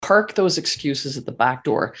park those excuses at the back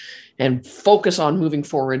door and focus on moving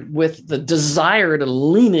forward with the desire to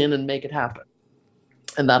lean in and make it happen.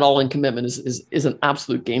 And that all-in commitment is an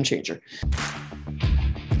absolute game changer.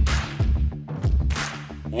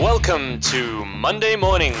 Welcome to Monday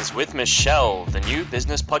Mornings with Michelle, the new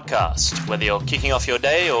business podcast. Whether you're kicking off your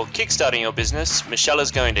day or kickstarting your business, Michelle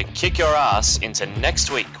is going to kick your ass into next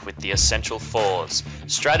week with the essential fours: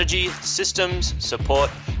 strategy, systems, support,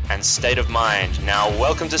 and state of mind. Now,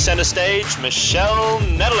 welcome to center stage, Michelle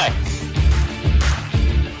Nedelec.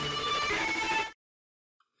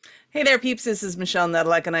 Hey there, peeps. This is Michelle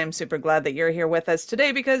Nedelec, and I'm super glad that you're here with us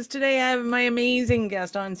today because today I have my amazing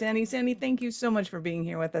guest on, Sandy. Sandy, thank you so much for being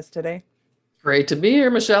here with us today. Great to be here,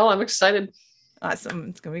 Michelle. I'm excited. Awesome.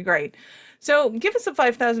 It's going to be great. So give us a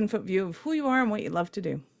 5,000-foot view of who you are and what you love to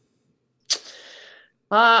do.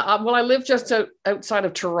 Well, I live just outside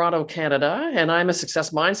of Toronto, Canada, and I'm a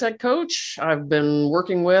success mindset coach. I've been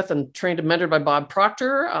working with and trained and mentored by Bob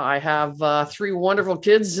Proctor. I have 3 wonderful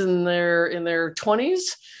kids in their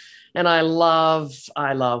 20s. And I love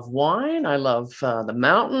wine. I love the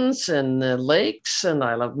mountains and the lakes, and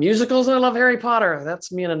I love musicals, and I love Harry Potter. That's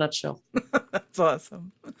me in a nutshell. That's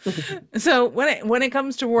awesome. So when it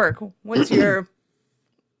comes to work, what are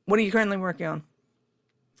you currently working on?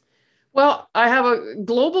 Well, I have a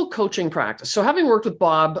global coaching practice. So having worked with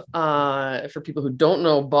Bob, for people who don't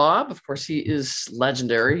know Bob, of course, he is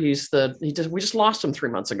legendary. We just lost him 3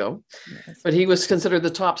 months ago, yes. But he was considered the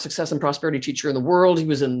top success and prosperity teacher in the world. He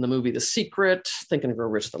was in the movie The Secret, Think and Grow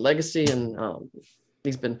Rich, The Legacy, and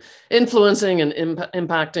he's been influencing and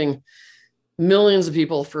impacting millions of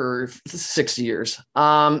people for 6 years.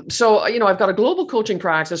 So, I've got a global coaching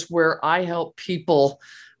practice where I help people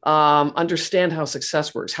understand how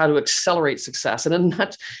success works, how to accelerate success. And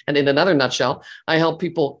in another nutshell, I help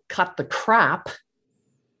people cut the crap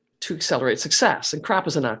to accelerate success. And CRAP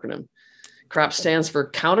is an acronym. CRAP stands for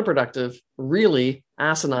counterproductive, really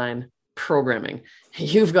asinine programming.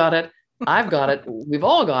 You've got it. I've got it. We've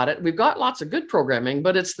all got it. We've got lots of good programming,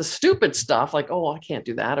 but it's the stupid stuff like, oh, I can't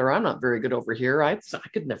do that, or I'm not very good over here. I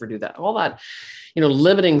could never do that. All that,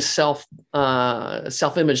 limiting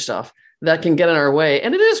self-image stuff that can get in our way.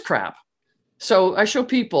 And it is crap. So I show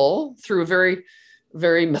people through a very,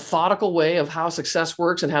 very methodical way of how success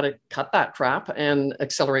works and how to cut that crap and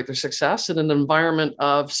accelerate their success in an environment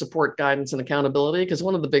of support, guidance, and accountability. Because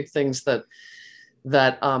one of the big things that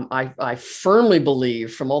I firmly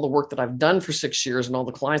believe from all the work that I've done for 6 years and all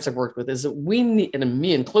the clients I've worked with is that we need, and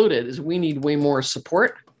me included, is we need way more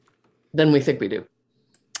support than we think we do.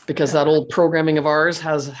 Because that old programming of ours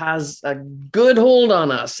has a good hold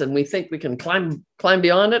on us, and we think we can climb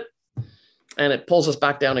beyond it, and it pulls us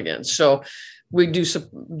back down again. So we do,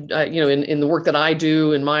 in the work that I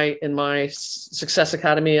do in my Success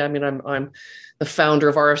Academy. I mean, I'm the founder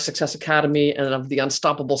of our Success Academy and of the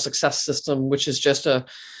Unstoppable Success System, which is just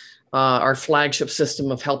our flagship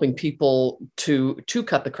system of helping people to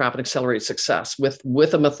cut the crap and accelerate success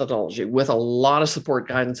with a methodology, with a lot of support,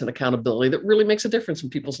 guidance, and accountability that really makes a difference in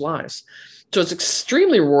people's lives. So it's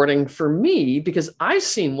extremely rewarding for me because I've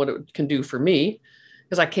seen what it can do for me,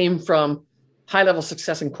 because I came from high-level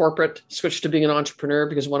success in corporate, switched to being an entrepreneur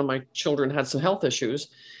because one of my children had some health issues,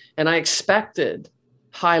 and I expected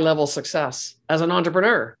high-level success as an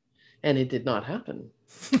entrepreneur, and it did not happen.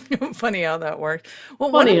 Funny how that worked.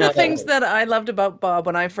 Well, one of the things that I loved about Bob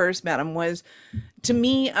when I first met him was, to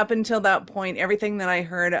me, up until that point, everything that I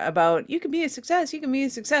heard about you can be a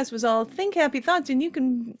success was all think happy thoughts and you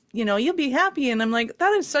can, you'll be happy. And I'm like,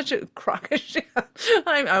 that is such a crock of shit.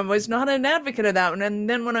 I was not an advocate of that. And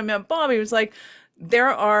then when I met Bob, he was like, there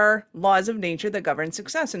are laws of nature that govern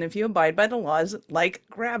success. And if you abide by the laws like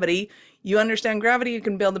gravity, you understand gravity, you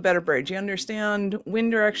can build a better bridge. You understand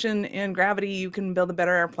wind direction and gravity, you can build a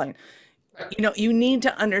better airplane. You need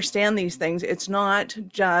to understand these things. It's not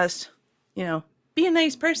just, be a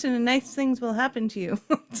nice person and nice things will happen to you.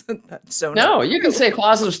 That's so no, you can say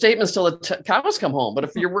positive statements till the cows come home. But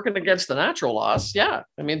if you're working against the natural laws, yeah,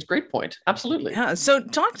 I mean, it's a great point. Absolutely. Yeah. So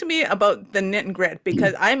talk to me about the knit and grit,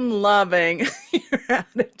 because I'm loving your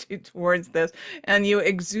attitude towards this, and you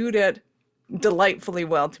exude it delightfully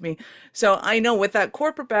well to me. So I know with that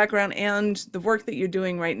corporate background and the work that you're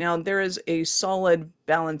doing right now, there is a solid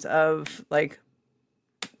balance of like,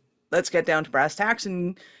 let's get down to brass tacks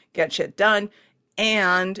and get shit done.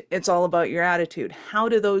 And it's all about your attitude. How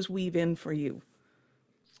do those weave in for you?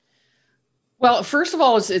 Well, first of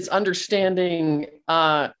all, it's understanding,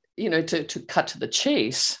 to cut to the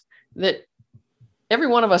chase, that every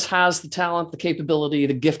one of us has the talent, the capability,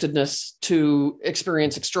 the giftedness to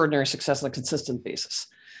experience extraordinary success on a consistent basis.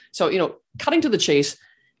 So, cutting to the chase,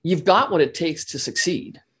 you've got what it takes to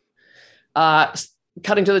succeed.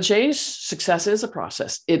 Cutting to the chase, success is a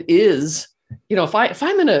process. It is, if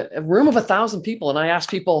I'm in a room of 1,000 people and I ask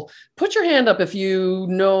people, put your hand up if you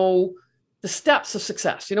know the steps of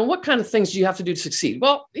success, what kind of things do you have to do to succeed?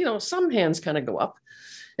 Well, some hands kind of go up,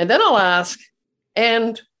 and then I'll ask,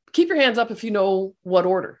 and keep your hands up if you know what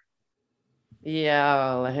order.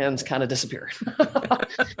 Yeah, the hands kind of disappear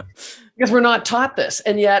because we're not taught this.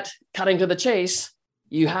 And yet, cutting to the chase,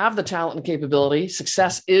 you have the talent and capability.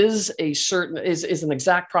 Success is an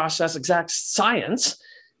exact process, exact science,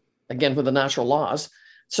 again, with the natural laws.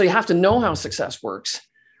 So you have to know how success works.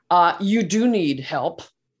 You do need help.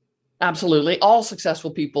 Absolutely. All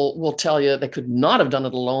successful people will tell you they could not have done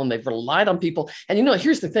it alone. They've relied on people. And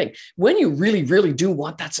here's the thing. When you really, really do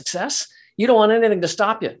want that success, you don't want anything to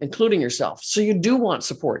stop you, including yourself. So you do want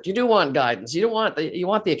support. You do want guidance. You want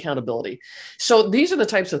the accountability. So these are the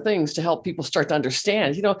types of things to help people start to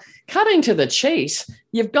understand, cutting to the chase,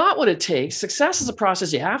 you've got what it takes. Success is a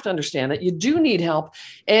process. You have to understand that you do need help,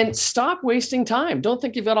 and stop wasting time. Don't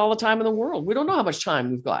think you've got all the time in the world. We don't know how much time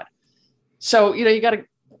we've got. So, you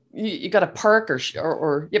got to park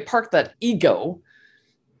or you park that ego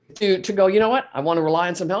to go, what? I want to rely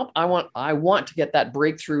on some help. I want to get that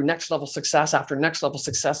breakthrough next level success after next level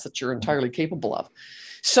success that you're entirely capable of.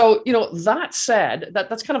 So, that said,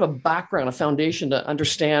 that's kind of a background, a foundation to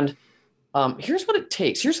understand. Here's what it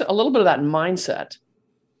takes. Here's a little bit of that mindset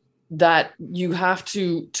that you have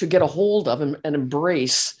to get a hold of and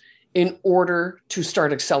embrace in order to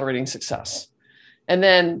start accelerating success. And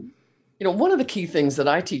then, one of the key things that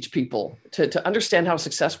I teach people to understand how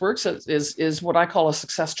success works is what I call a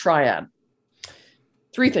success triad.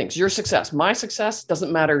 3 things: your success, my success,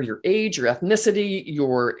 doesn't matter your age, your ethnicity,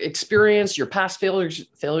 your experience, your past failures,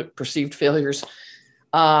 perceived failures,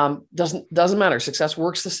 doesn't matter. Success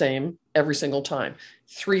works the same every single time.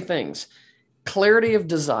 3 things. Clarity of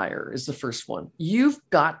desire is the first one. You've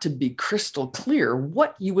got to be crystal clear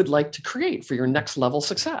what you would like to create for your next level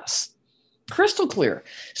success. Crystal clear.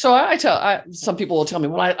 So some people will tell me,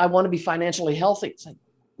 well, I want to be financially healthy. It's like,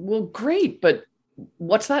 well, great, but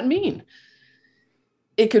what's that mean?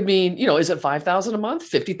 It could mean, is it 5,000 a month,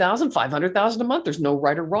 50,000, 500,000 a month? There's no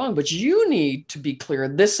right or wrong, but you need to be clear.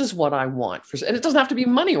 This is what I want. And it doesn't have to be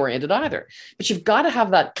money oriented either, but you've got to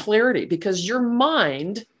have that clarity, because your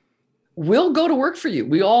mind will go to work for you.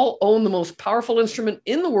 We all own the most powerful instrument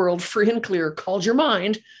in the world, free and clear, called your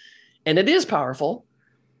mind. And it is powerful,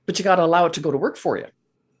 but you got to allow it to go to work for you.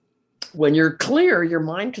 When you're clear, your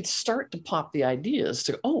mind can start to pop the ideas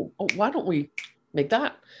to, oh, why don't we make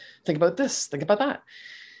that? Think about this, think about that.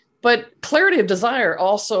 But clarity of desire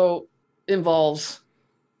also involves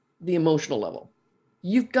the emotional level.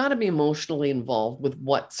 You've got to be emotionally involved with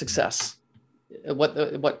what success,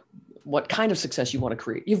 what kind of success you want to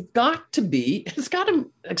create. You've got to be, it's got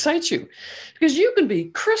to excite you, because you can be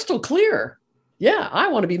crystal clear. Yeah, I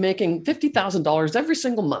want to be making $50,000 every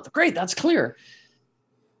single month. Great, that's clear.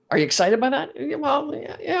 Are you excited by that? Well,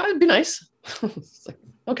 yeah, it'd be nice. It's like,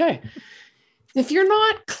 okay. If you're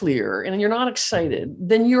not clear and you're not excited,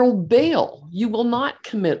 then you'll bail. You will not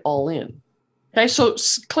commit all in. Okay, so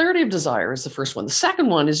clarity of desire is the first one. The second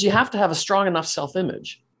one is you have to have a strong enough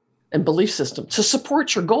self-image and belief system to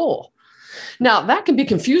support your goal. Now, that can be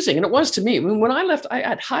confusing, and it was to me. When I left, I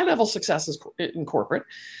had high-level successes in corporate,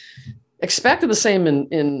 expected the same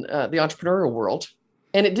in the entrepreneurial world,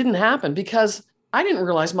 and it didn't happen because I didn't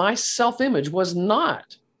realize my self-image was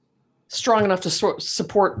not strong enough to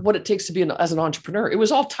support what it takes to be as an entrepreneur. It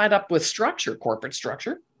was all tied up with structure, corporate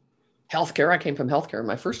structure, healthcare. I came from healthcare in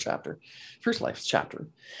my first life chapter.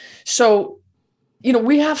 So,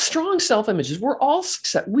 we have strong self-images.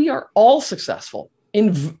 We are all successful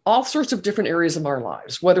in all sorts of different areas of our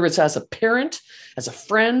lives, whether it's as a parent, as a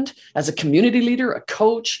friend, as a community leader, a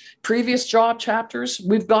coach, previous job chapters.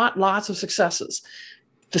 We've got lots of successes.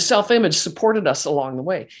 The self-image supported us along the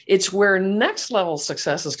way. It's where next level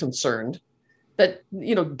success is concerned that,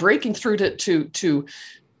 breaking through to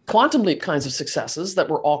quantum leap kinds of successes that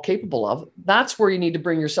we're all capable of. That's where you need to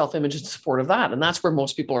bring your self-image in support of that. And that's where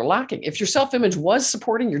most people are lacking. If your self-image was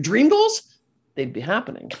supporting your dream goals, they'd be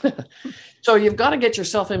happening. So you've got to get your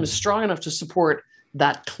self-image strong enough to support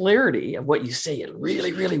that clarity of what you say you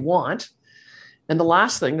really, really want. And the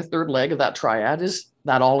last thing, the third leg of that triad, is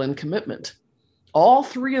that all-in commitment. All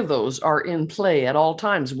 3 of those are in play at all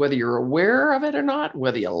times, whether you're aware of it or not,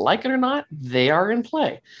 whether you like it or not, they are in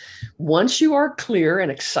play. Once you are clear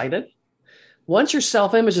and excited, once your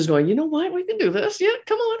self-image is going, you know what, we can do this. Yeah,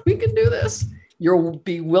 come on, we can do this. You'll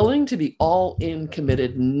be willing to be all in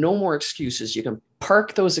committed. No more excuses. You can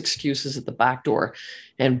park those excuses at the back door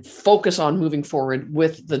and focus on moving forward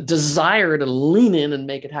with the desire to lean in and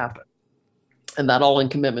make it happen. And that all in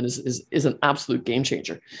commitment is an absolute game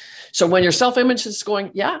changer. So when your self-image is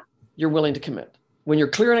going, yeah, you're willing to commit. When you're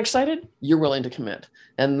clear and excited, you're willing to commit.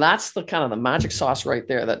 And that's the kind of the magic sauce right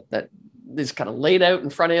there that is kind of laid out in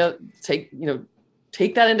front of you.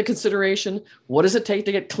 Take that into consideration. What does it take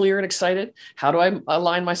to get clear and excited? How do I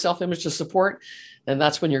align my self-image to support? And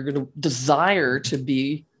that's when you're going to desire to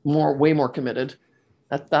be way more committed.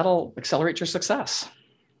 That'll accelerate your success.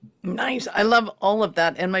 Nice. I love all of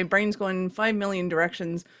that. And my brain's going 5 million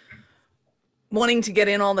directions, wanting to get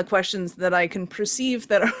in all the questions that I can perceive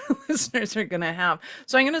that our listeners are going to have.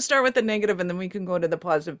 So I'm going to start with the negative and then we can go to the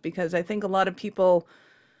positive, because I think a lot of people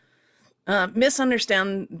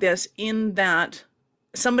misunderstand this, in that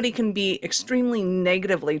somebody can be extremely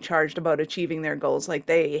negatively charged about achieving their goals. Like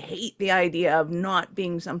they hate the idea of not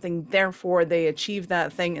being something, therefore they achieve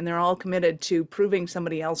that thing, and they're all committed to proving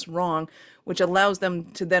somebody else wrong, which allows them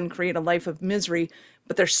to then create a life of misery,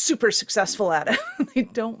 but they're super successful at it. They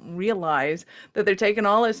don't realize that they're taking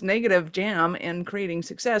all this negative jam and creating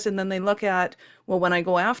success. And then they look at, well, when I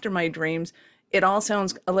go after my dreams, it all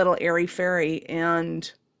sounds a little airy-fairy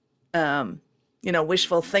and,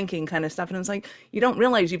 wishful thinking kind of stuff. And it's like, you don't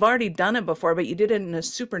realize you've already done it before, but you did it in a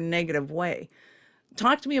super negative way.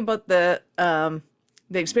 Talk to me about the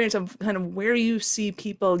experience of kind of where you see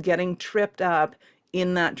people getting tripped up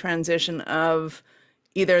in that transition of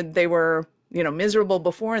either they were, miserable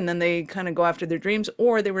before and then they kind of go after their dreams,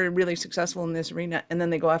 or they were really successful in this arena and then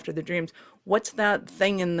they go after their dreams. What's that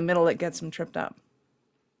thing in the middle that gets them tripped up?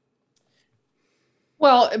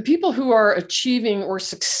 Well, people who are achieving or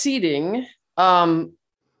succeeding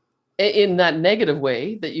in that negative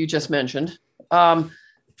way that you just mentioned,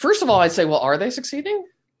 first of all, I'd say, well, are they succeeding?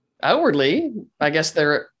 Outwardly, I guess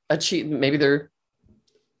they're achieving, maybe they're,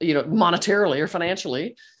 monetarily or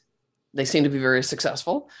financially, they seem to be very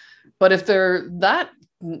successful. But if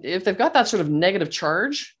they've got that sort of negative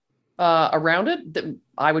charge around it, then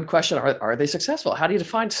I would question, are they successful? How do you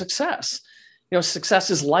define success? Success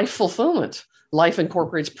is life fulfillment. Life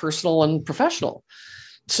incorporates personal and professional.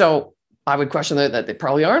 So I would question that they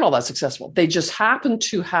probably aren't all that successful. They just happen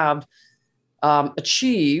to have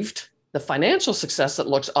achieved the financial success that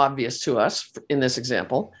looks obvious to us in this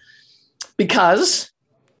example, because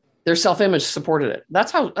their self-image supported it.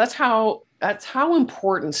 That's how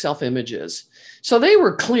important self-image is. So they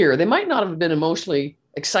were clear. They might not have been emotionally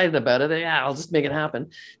excited about it. Yeah, I'll just make it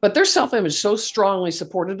happen. But their self-image so strongly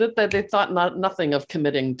supported it that they thought nothing of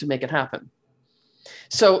committing to make it happen.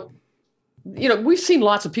 So, we've seen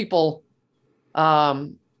lots of people,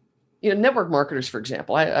 network marketers, for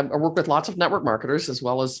example. I work with lots of network marketers as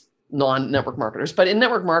well as non-network marketers. But in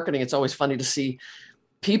network marketing, it's always funny to see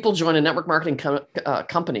people join a network marketing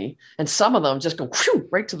company, and some of them just go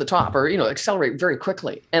right to the top, or accelerate very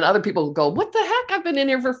quickly. And other people go, "What the heck? I've been in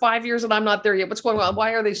here for 5 years and I'm not there yet. What's going on?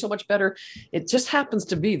 Why are they so much better?" It just happens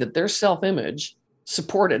to be that their self-image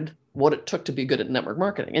supported what it took to be good at network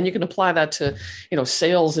marketing. And you can apply that to,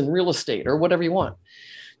 sales and real estate or whatever you want.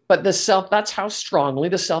 But that's how strongly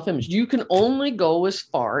the self-image, you can only go as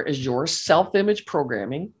far as your self-image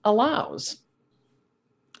programming allows.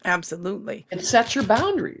 Absolutely. It sets your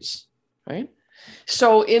boundaries, right?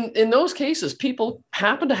 So in those cases, people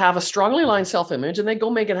happen to have a strongly aligned self-image and they go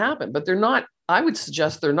make it happen, but I would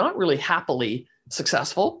suggest they're not really happily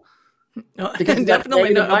successful. Because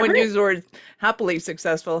definitely not. I wouldn't use the word happily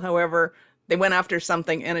successful. However, they went after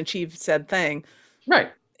something and achieved said thing.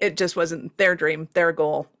 Right. It just wasn't their dream, their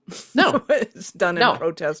goal. No. It's done in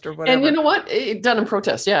protest or whatever. And you know what? Done in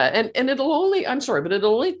protest, yeah. And it'll only, I'm sorry, but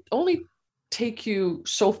it'll only take you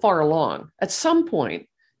so far along. At some point,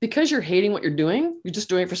 because you're hating what you're doing, you're just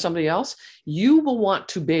doing it for somebody else, you will want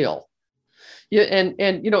to bail. Yeah, and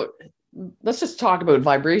let's just talk about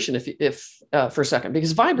vibration if for a second,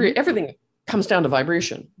 because everything comes down to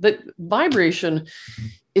vibration. That vibration,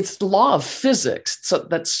 it's the law of physics. So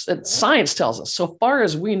that science tells us. So far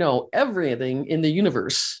as we know, everything in the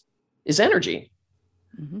universe is energy.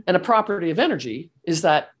 Mm-hmm. And a property of energy is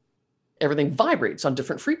that everything vibrates on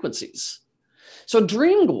different frequencies. So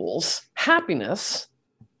dream goals, happiness,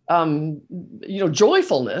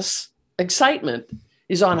 joyfulness, excitement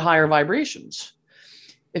is on higher vibrations.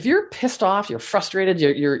 If you're pissed off, you're frustrated,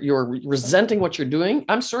 you're resenting what you're doing,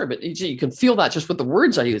 I'm sorry, but you can feel that just with the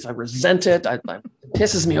words I use. I resent it. It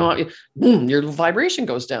pisses me off. Boom, your vibration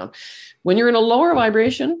goes down. When you're in a lower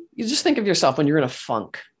vibration, you just think of yourself when you're in a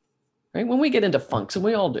funk, right? When we get into funks, and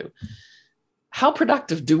we all do, how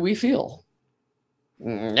productive do we feel?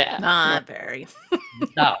 Not very.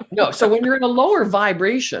 No. So when you're in a lower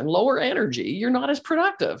vibration, lower energy, you're not as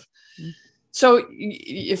productive. So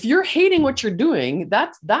if you're hating what you're doing,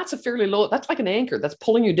 that's a fairly low, that's like an anchor that's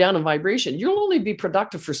pulling you down in vibration. You'll only be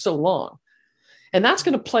productive for so long. And that's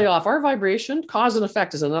going to play off our vibration. Cause and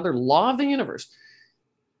effect is another law of the universe.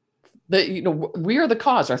 We are the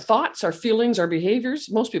cause. Our thoughts, our feelings, our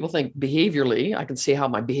behaviors. Most people think behaviorally, I can see how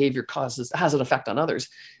my behavior has an effect on others.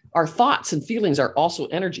 Our thoughts and feelings are also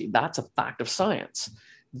energy. That's a fact of science.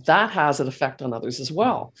 That has an effect on others as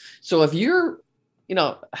well. So if you're,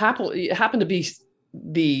 happen to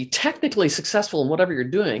be technically successful in whatever you're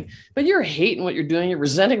doing, but you're hating what you're doing, you're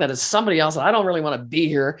resenting that it's somebody else, I don't really want to be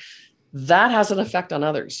here, that has an effect on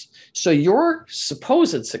others. So your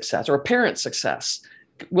supposed success or apparent success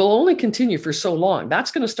will only continue for so long.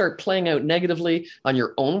 That's going to start playing out negatively on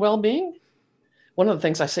your own well-being. One of the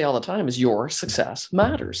things I say all the time is your success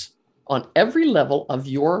matters on every level of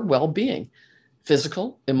your well-being,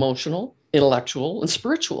 physical, emotional, intellectual, and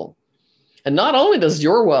spiritual. And not only does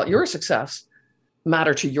your success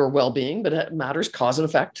matter to your well-being, but it matters cause and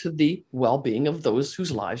effect to the well-being of those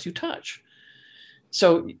whose lives you touch.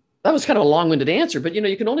 So that was kind of a long-winded answer, but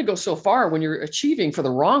you can only go so far when you're achieving for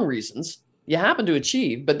the wrong reasons. You happen to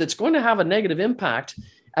achieve, but it's going to have a negative impact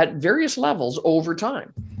at various levels over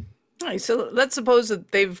time. All right, so let's suppose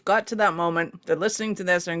that they've got to that moment, they're listening to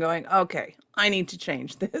this and going, okay, I need to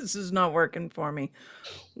change. This is not working for me.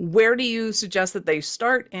 Where do you suggest that they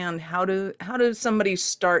start, and how does somebody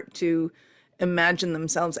start to imagine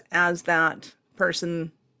themselves as that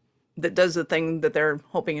person that does the thing that they're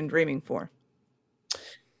hoping and dreaming for?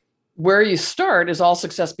 Where you start is all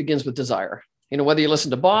success begins with desire. Whether you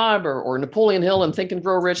listen to Bob or Napoleon Hill and Think and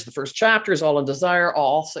Grow Rich, the first chapter is all in desire,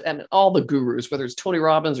 and all the gurus, whether it's Tony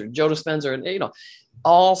Robbins or Joe Dispenza,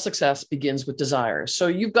 all success begins with desire. So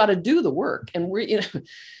you've got to do the work. And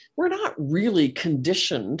we're not really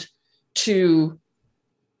conditioned to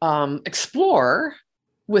explore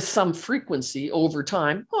with some frequency over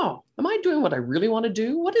time. Oh, am I doing what I really want to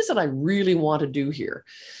do? What is it I really want to do here?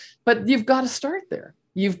 But you've got to start there.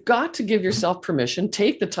 You've got to give yourself permission,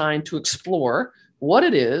 take the time to explore what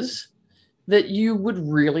it is that you would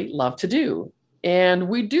really love to do. And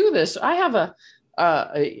we do this. I have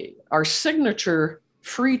our signature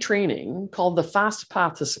free training called The Fast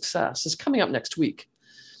Path to Success is coming up next week.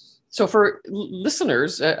 So for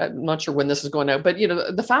listeners, I'm not sure when this is going out, but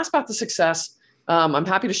the Fast Path to Success, I'm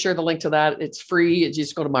happy to share the link to that. It's free. You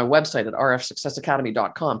just go to my website at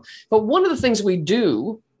rfsuccessacademy.com. But one of the things we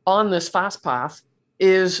do on this fast path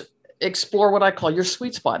is explore what I call your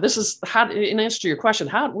sweet spot. This is how, in answer to your question,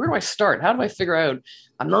 where do I start? How do I figure out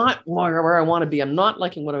I'm not where I want to be? I'm not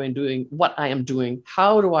liking what I am doing.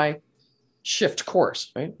 How do I shift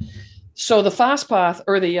course, right? So the fast path,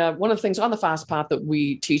 or the one of the things on the fast path that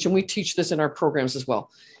we teach, and we teach this in our programs as well,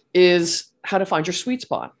 is how to find your sweet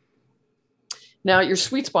spot. Now, your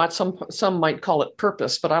sweet spot, some might call it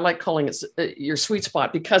purpose, but I like calling it your sweet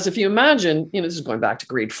spot, because if you imagine, this is going back to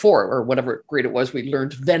grade 4 or whatever grade it was, we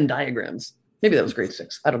learned Venn diagrams. Maybe that was grade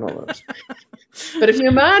 6. I don't know what it was. But if you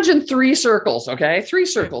imagine 3 circles, okay, 3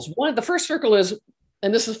 circles. The first circle is,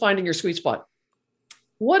 and this is finding your sweet spot.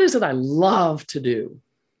 What is it I love to do?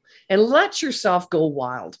 And let yourself go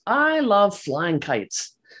wild. I love flying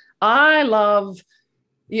kites. A lot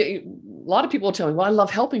of people will tell me, well, I love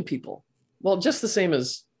helping people. Well, just the same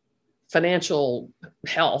as financial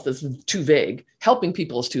health is too vague. Helping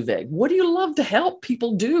people is too vague. What do you love to help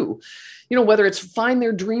people do? Whether it's find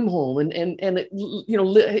their dream home and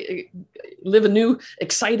live a new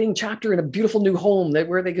exciting chapter in a beautiful new home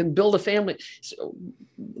where they can build a family. So,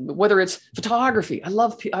 whether it's photography, I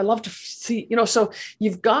love to see, so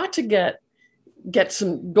you've got to get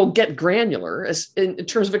granular in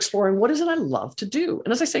terms of exploring what is it I love to do.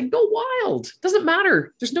 And as I say, go wild. Doesn't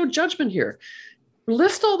matter. There's no judgment here.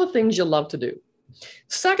 List all the things you love to do.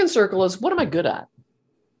 Second circle is, what am I good at?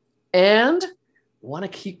 And want to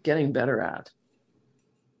keep getting better at.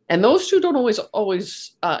 And those two don't always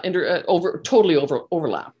totally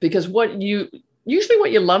overlap, because usually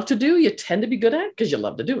what you love to do, you tend to be good at because you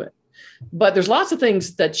love to do it. But there's lots of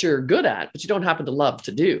things that you're good at, but you don't happen to love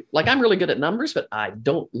to do. Like, I'm really good at numbers, but I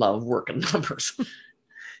don't love working numbers.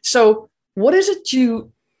 So what is it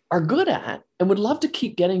you are good at and would love to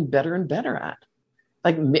keep getting better and better at?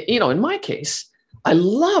 Like, in my case, I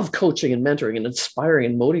love coaching and mentoring and inspiring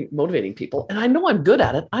and motivating people. And I know I'm good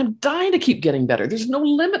at it. I'm dying to keep getting better. There's no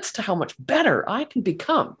limits to how much better I can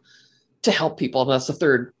become to help people. And that's the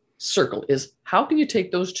third circle, is how can you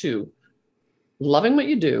take those two, loving what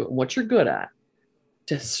you do and what you're good at,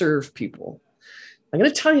 to serve people? I'm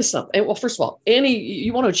going to tell you something. Well, first of all,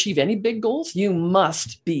 you want to achieve any big goals, you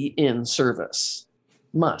must be in service.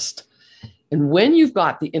 Must. And when you've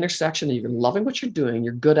got the intersection and you're loving what you're doing,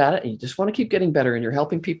 you're good at it, and you just want to keep getting better and you're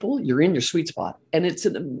helping people, you're in your sweet spot. And it's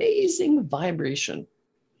an amazing vibration.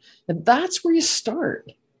 And that's where you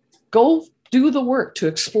start. Go do the work to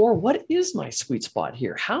explore, what is my sweet spot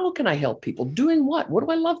here? How can I help people? Doing what? What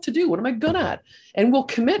do I love to do? What am I good at? And we'll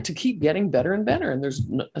commit to keep getting better and better. And there's,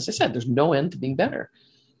 as I said, there's no end to being better.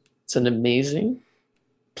 It's an amazing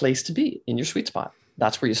place to be, in your sweet spot.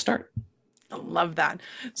 That's where you start. I love that.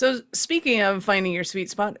 So speaking of finding your sweet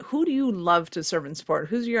spot, who do you love to serve and support?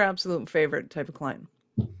 Who's your absolute favorite type of client?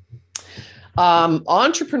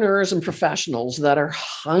 Entrepreneurs and professionals that are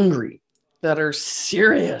hungry, that are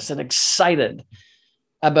serious and excited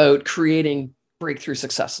about creating breakthrough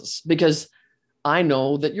successes, because I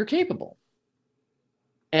know that you're capable.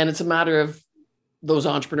 And it's a matter of those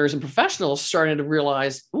entrepreneurs and professionals starting to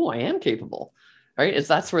realize, oh, I am capable. Right?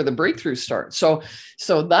 That's where the breakthrough starts. So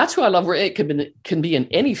that's who I love. Where it can be in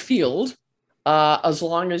any field, as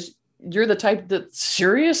long as you're the type that's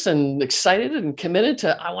serious and excited and committed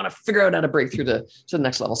to, I want to figure out how to break through to the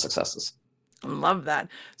next level successes. I love that.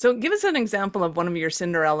 So give us an example of one of your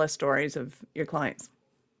Cinderella stories of your clients.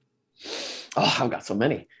 Oh, I've got so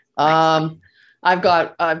many. I've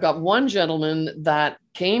got one gentleman that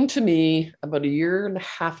came to me about a year and a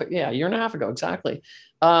half ago, exactly.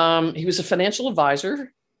 He was a financial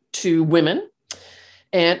advisor to women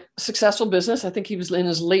and successful business. I think he was in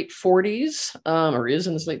his late 40s, or is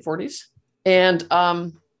in his late 40s. And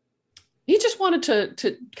he just wanted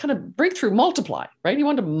to kind of break through, multiply, right? He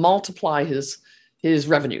wanted to multiply his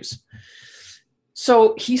revenues.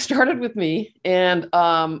 So he started with me, and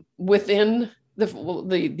within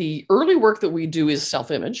the early work that we do is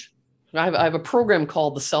self-image. I have a program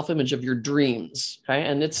called the Self-Image of Your Dreams. Okay.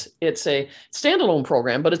 And it's a standalone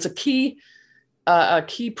program, but it's a key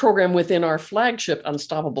program within our flagship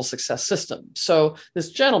Unstoppable Success System. So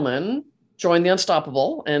this gentleman joined the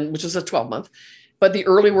Unstoppable, which is a 12-month, but the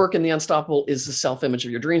early work in the Unstoppable is the Self-Image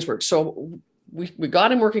of Your Dreams work. So we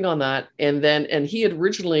got him working on that. And he had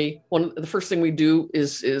originally, the first thing we do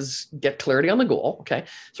is get clarity on the goal. Okay.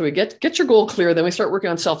 So we get your goal clear. Then we start working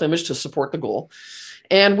on self-image to support the goal.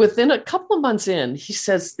 And within a couple of months in, he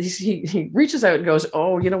says, he reaches out and goes,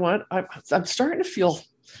 oh, you know what? I'm starting to feel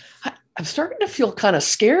kind of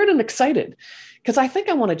scared and excited, because I think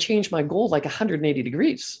I want to change my goal like 180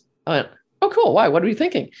 degrees. I went, oh, cool. Why? What are you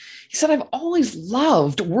thinking? He said, I've always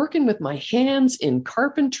loved working with my hands in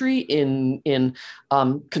carpentry, in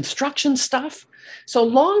construction stuff. So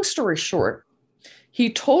long story short,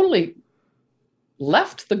 he totally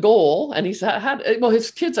left the goal, and he's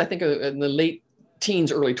his kids, I think, are in the late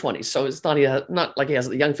teens, early 20s. So it's not like he has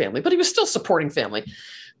a young family, but he was still supporting family.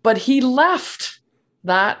 But he left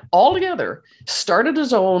that altogether, started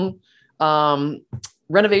his own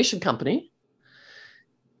renovation company,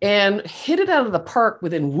 and hit it out of the park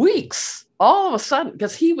within weeks, all of a sudden,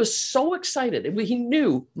 because he was so excited. He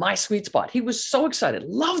knew my sweet spot. He was so excited,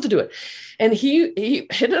 loved to do it. And he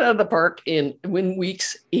hit it out of the park in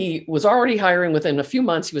weeks. He was already hiring. Within a few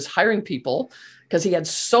months, he was hiring people because he had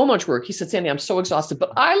so much work. He said, Sandy, I'm so exhausted,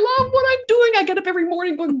 but I love what I'm doing. I get up every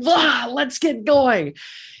morning going, let's get going.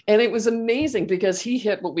 And it was amazing because he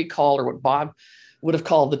hit what we call, or what Bob would have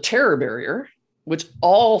called, the terror barrier, which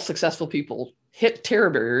all successful people hit terror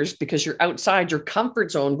barriers because you're outside your comfort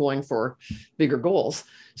zone going for bigger goals.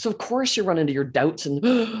 So of course you run into your doubts,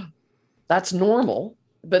 and that's normal,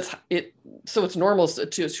 but it's normal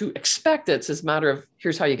to expect it. It's a matter of,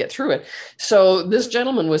 here's how you get through it. So this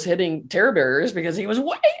gentleman was hitting terror barriers because he was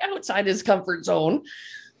way outside his comfort zone,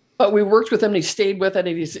 but we worked with him and he stayed with it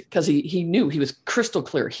because he knew, he was crystal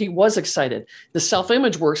clear. He was excited. The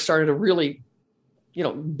self-image work started to really,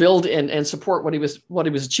 build and support what he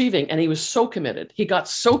was achieving. And he was so committed. He got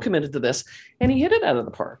so committed to this, and he hit it out of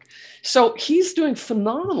the park. So he's doing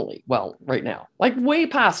phenomenally well right now, like way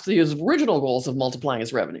past his original goals of multiplying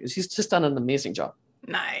his revenues. He's just done an amazing job.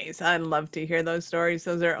 Nice. I love to hear those stories.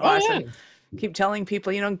 Those are awesome. Yeah. Keep telling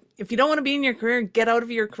people, if you don't want to be in your career, get out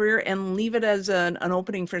of your career and leave it as an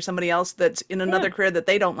opening for somebody else that's in another career that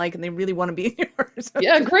they don't like and they really want to be in yours.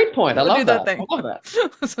 Yeah, great point. I love that. I love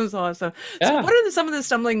that. This is awesome. Yeah. So what are some of the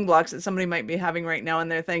stumbling blocks that somebody might be having right now,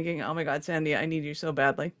 and they're thinking, oh my God, Sandy, I need you so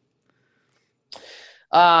badly?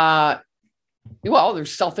 Well,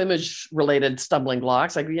 there's self-image related stumbling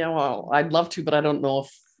blocks. Like, I'd love to, but I don't know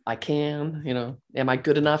if I can. Am I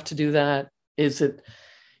good enough to do that? Is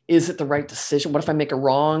it the right decision? What if I make a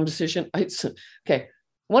wrong decision? Okay.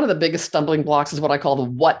 One of the biggest stumbling blocks is what I call the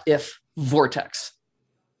what if vortex.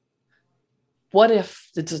 What if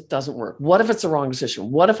it just doesn't work? What if it's the wrong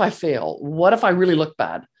decision? What if I fail? What if I really look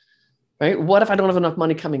bad? Right? What if I don't have enough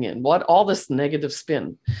money coming in? All this negative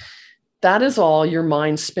spin? that is all your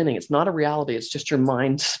mind spinning. It's not a reality. It's just your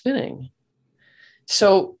mind spinning.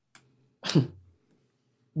 So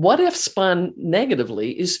what if spun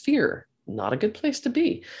negatively is fear? Not a good place to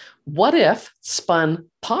be. What if spun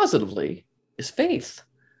positively is faith?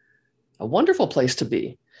 A wonderful place to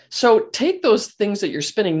be. So take those things that you're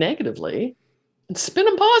spinning negatively and spin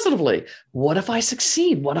them positively. What if I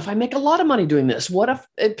succeed? What if I make a lot of money doing this? What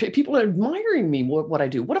if people are admiring me, what I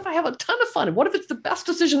do? What if I have a ton of fun? What if it's the best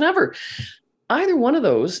decision ever? Either one of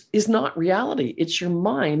those is not reality. It's your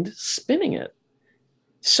mind spinning it.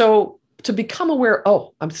 So to become aware,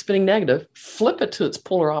 oh, I'm spinning negative, flip it to its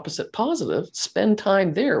polar opposite positive, spend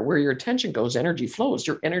time there where your attention goes, energy flows.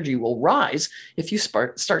 Your energy will rise if you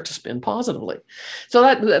start to spin positively. So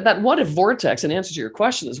that what if vortex, in answer to your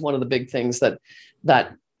question, is one of the big things that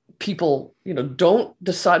people, don't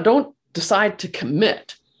decide to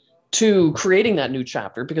commit to creating that new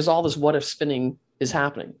chapter, because all this what if spinning is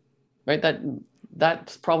happening, right?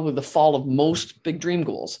 That's probably the fall of most big dream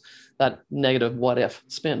goals, that negative what if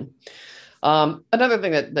spin. Another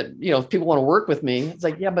thing that if people want to work with me, it's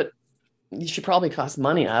like, yeah, but you should probably cost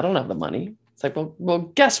money. I don't have the money. It's like, well,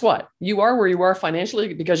 guess what? You are where you are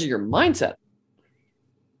financially because of your mindset.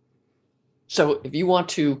 So if you want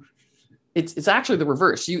to, it's actually the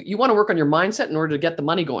reverse. You want to work on your mindset in order to get the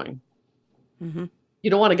money going. Mm-hmm. You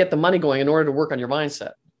don't want to get the money going in order to work on your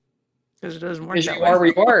mindset. Because it doesn't work. Because you are where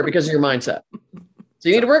you are because of your mindset. So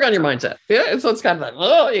you need to work on your mindset. Yeah, so it's kind of like,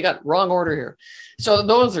 oh, you got wrong order here. So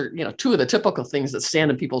those are, two of the typical things that stand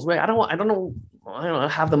in people's way. I don't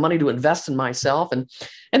have the money to invest in myself. And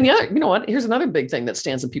the other, here's another big thing that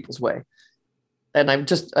stands in people's way. And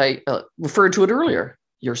I referred to it earlier.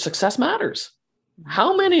 Your success matters.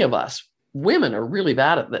 How many of us women are really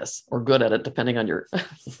bad at this, or good at it, depending on your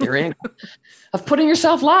angle, of putting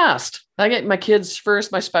yourself last? I get my kids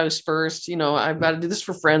first, my spouse first. I've got to do this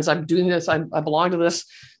for friends. I'm doing this. I belong to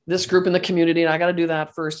this group in the community, and I got to do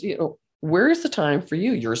that first. Where is the time for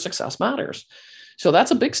you? Your success matters. So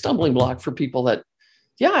that's a big stumbling block for people that,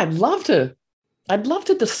 yeah, I'd love to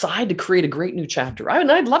decide to create a great new chapter.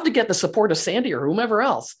 I'd love to get the support of Sandy or whomever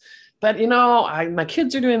else. But, my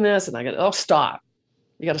kids are doing this, and stop.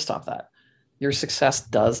 You got to stop that. Your success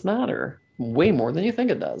does matter way more than you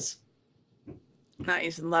think it does.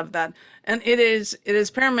 Nice. Love that. And it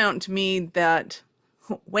is paramount to me that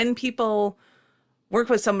when people work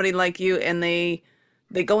with somebody like you and they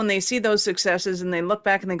go and they see those successes and they look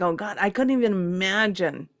back and they go, God, I couldn't even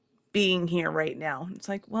imagine being here right now. It's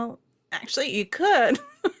like, well, actually you could.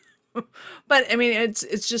 But I mean,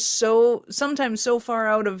 it's just sometimes so far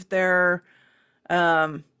out of their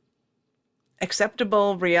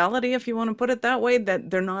acceptable reality, if you want to put it that way,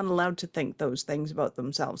 that they're not allowed to think those things about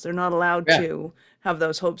themselves. They're not allowed to have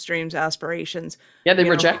those hopes, dreams, aspirations. Yeah, they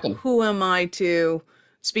reject them. Who am I to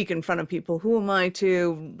speak in front of people? Who am I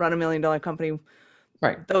to run $1 million company?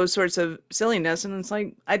 Right. Those sorts of silliness. And it's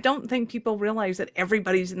like, I don't think people realize that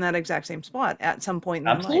everybody's in that exact same spot at some point in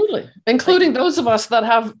their life. Absolutely. Including those of us that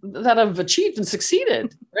have achieved and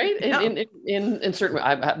succeeded, right? In certain,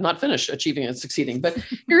 I've not finished achieving and succeeding, but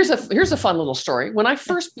here's a fun little story. When I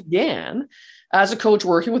first began as a coach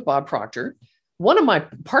working with Bob Proctor,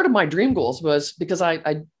 part of my dream goals was, because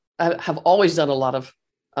I have always done a lot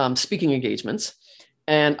of speaking engagements,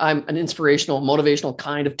 and I'm an inspirational, motivational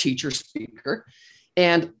kind of teacher speaker.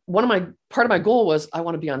 And part of my goal was, I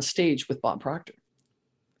want to be on stage with Bob Proctor.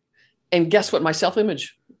 And guess what? My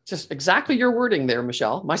self-image, just exactly your wording there,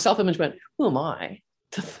 Michelle. My self-image went, who am I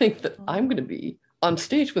to think that I'm going to be on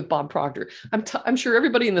stage with Bob Proctor? I'm sure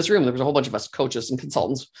everybody in this room, there was a whole bunch of us coaches and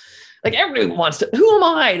consultants, like everybody wants to, who am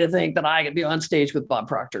I to think that I could be on stage with Bob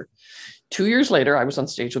Proctor? 2 years later, I was on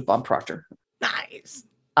stage with Bob Proctor. Nice.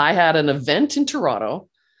 I had an event in Toronto,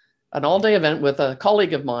 an all-day event with a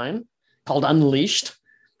colleague of mine called Unleashed.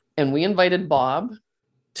 And we invited Bob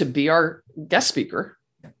to be our guest speaker.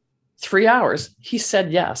 3 hours. He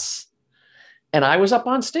said yes. And I was up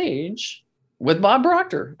on stage with Bob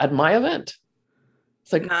Proctor at my event.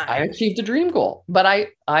 It's like, nice. I achieved a dream goal, but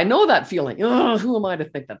I know that feeling. Oh, who am I to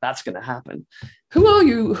think that that's going to happen? Who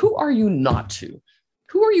are you not to?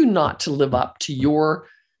 Who are you not to live up to your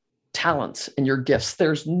talents and your gifts?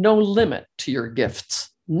 There's no limit to your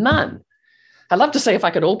gifts. None. I love to say, if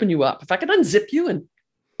I could open you up, if I could unzip you and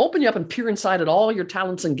open you up and peer inside at all your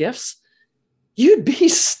talents and gifts, you'd be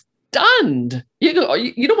stunned. You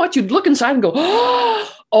know what? You'd look inside and go,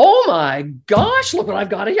 oh my gosh, look what I've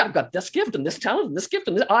got here. I've got this gift and this talent and this gift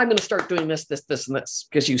and this. I'm going to start doing this, and this,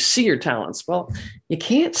 because you see your talents. Well, you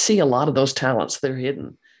can't see a lot of those talents. They're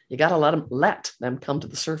hidden. You got to let them come to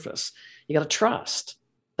the surface. You got to trust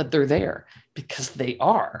that they're there, because they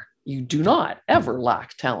are. You do not ever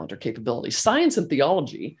lack talent or capability. Science and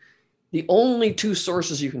theology, the only two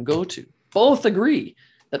sources you can go to, both agree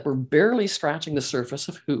that we're barely scratching the surface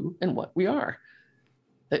of who and what we are.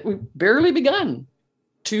 That we've barely begun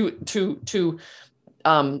to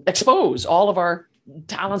expose all of our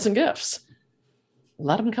talents and gifts.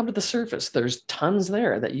 Let them come to the surface. There's tons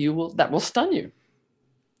there that will stun you.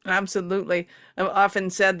 Absolutely. I've often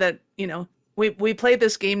said that, we play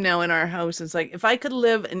this game now in our house. It's like, if I could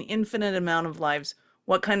live an infinite amount of lives,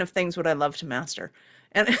 what kind of things would I love to master?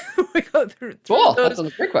 And we go through that's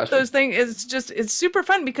a great question. Those things. It's super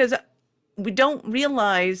fun because we don't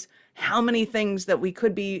realize how many things that we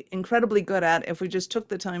could be incredibly good at if we just took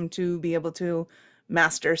the time to be able to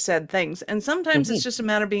master said things. And sometimes it's just a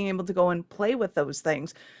matter of being able to go and play with those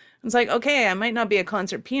things. It's like, okay, I might not be a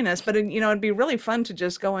concert pianist, but it'd be really fun to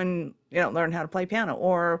just go and, learn how to play piano,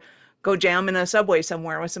 or go jam in a subway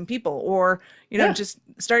somewhere with some people, or, just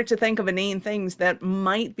start to think of inane things that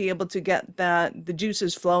might be able to get the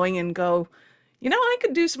juices flowing and go, I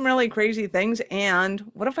could do some really crazy things. And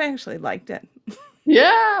what if I actually liked it?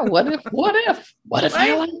 Yeah. What if I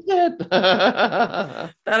liked it?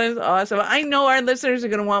 That is awesome. I know our listeners are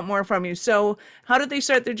going to want more from you. So how did they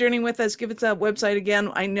start their journey with us? Give us that website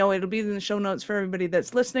again. I know it'll be in the show notes for everybody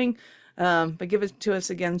that's listening, but give it to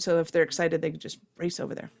us again. So if they're excited, they can just race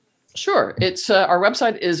over there. Sure. It's our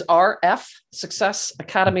website is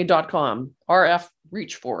rfsuccessacademy.com. RF,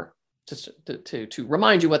 reach for. Just to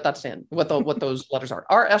remind you what that stands, what those letters are,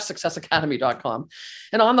 rfsuccessacademy.com.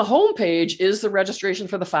 And on the homepage is the registration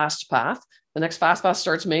for the Fast Path. The next Fast Path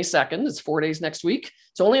starts May 2nd. It's 4 days next week.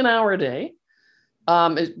 It's only an hour a day.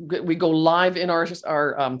 We go live in our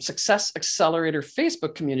Success Accelerator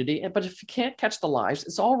Facebook community. But if you can't catch the lives,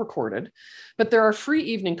 it's all recorded. But there are free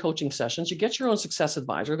evening coaching sessions. You get your own success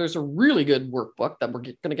advisor. There's a really good workbook that we're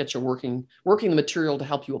going to get you working the material to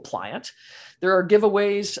help you apply it. There are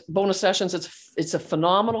giveaways, bonus sessions. It's a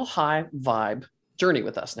phenomenal high vibe journey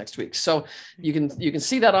with us next week. So you can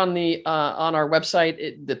see that on our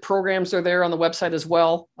website. The programs are there on the website as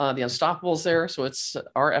well. The Unstoppables there. So it's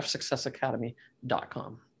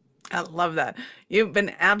rfsuccessacademy.com. I love that. You've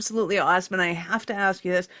been absolutely awesome. And I have to ask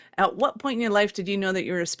you this. At what point in your life did you know that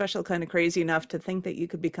you were a special kind of crazy enough to think that you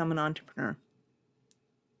could become an entrepreneur?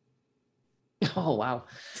 Oh, wow.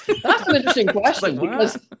 That's an interesting question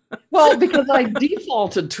because I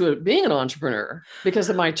defaulted to being an entrepreneur because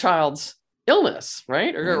of my child's illness,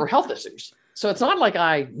 right? Or health issues. So it's not like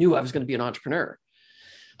I knew I was going to be an entrepreneur.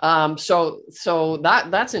 So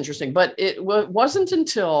that's interesting, but it wasn't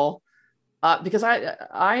until, because as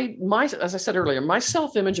I said earlier, my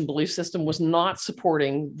self-image and belief system was not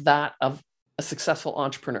supporting that of a successful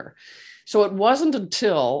entrepreneur. So it wasn't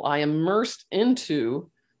until I immersed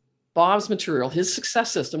into Bob's material, his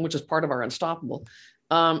success system, which is part of our Unstoppable,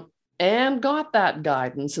 and got that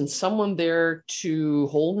guidance and someone there to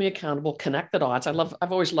hold me accountable, connect the dots.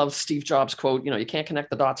 I've always loved Steve Jobs' quote, you can't connect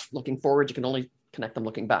the dots looking forward. You can only connect them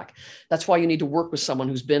looking back. That's why you need to work with someone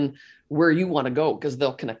who's been where you want to go, because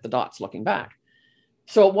they'll connect the dots looking back.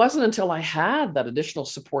 So it wasn't until I had that additional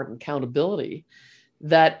support and accountability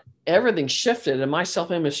that everything shifted and my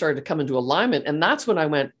self-image started to come into alignment. And that's when I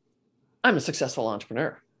went, I'm a successful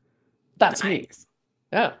entrepreneur. That's nice. Me.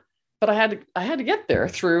 Yeah. But I had to get there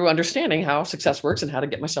through understanding how success works and how to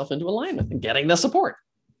get myself into alignment and getting the support.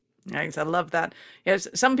 Nice. I love that. Yes.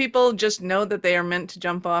 Some people just know that they are meant to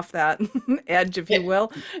jump off that edge, if you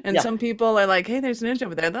will. And some people are like, hey, there's an edge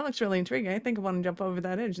over there. That looks really intriguing. I think I want to jump over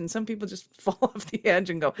that edge. And some people just fall off the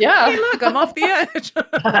edge and go, hey, look, I'm off the edge.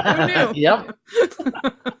 Who knew? Yep.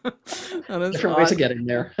 Different awesome. Ways of getting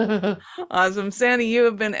there. Awesome. Sandy, you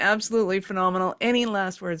have been absolutely phenomenal. Any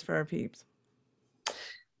last words for our peeps?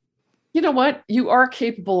 You know what? You are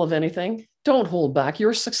capable of anything. Don't hold back.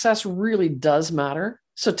 Your success really does matter.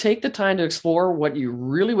 So take the time to explore what you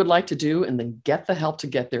really would like to do and then get the help to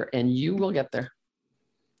get there, and you will get there.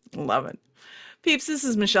 Love it. Peeps, this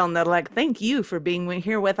is Michelle Nedelec. Thank you for being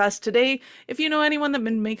here with us today. If you know anyone that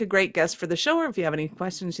would make a great guest for the show, or if you have any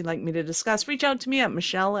questions you'd like me to discuss, reach out to me at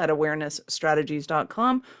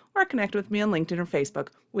michelle@awarenessstrategies.com or connect with me on LinkedIn or Facebook.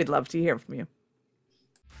 We'd love to hear from you.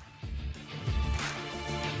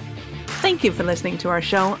 Thank you for listening to our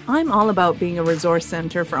show. I'm all about being a resource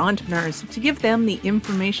center for entrepreneurs to give them the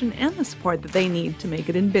information and the support that they need to make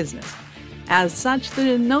it in business. As such,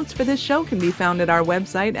 the notes for this show can be found at our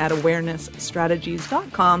website at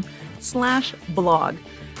awarenessstrategies.com/blog.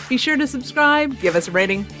 Be sure to subscribe, give us a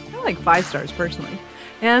rating. I like 5 stars personally,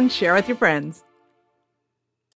 and share with your friends.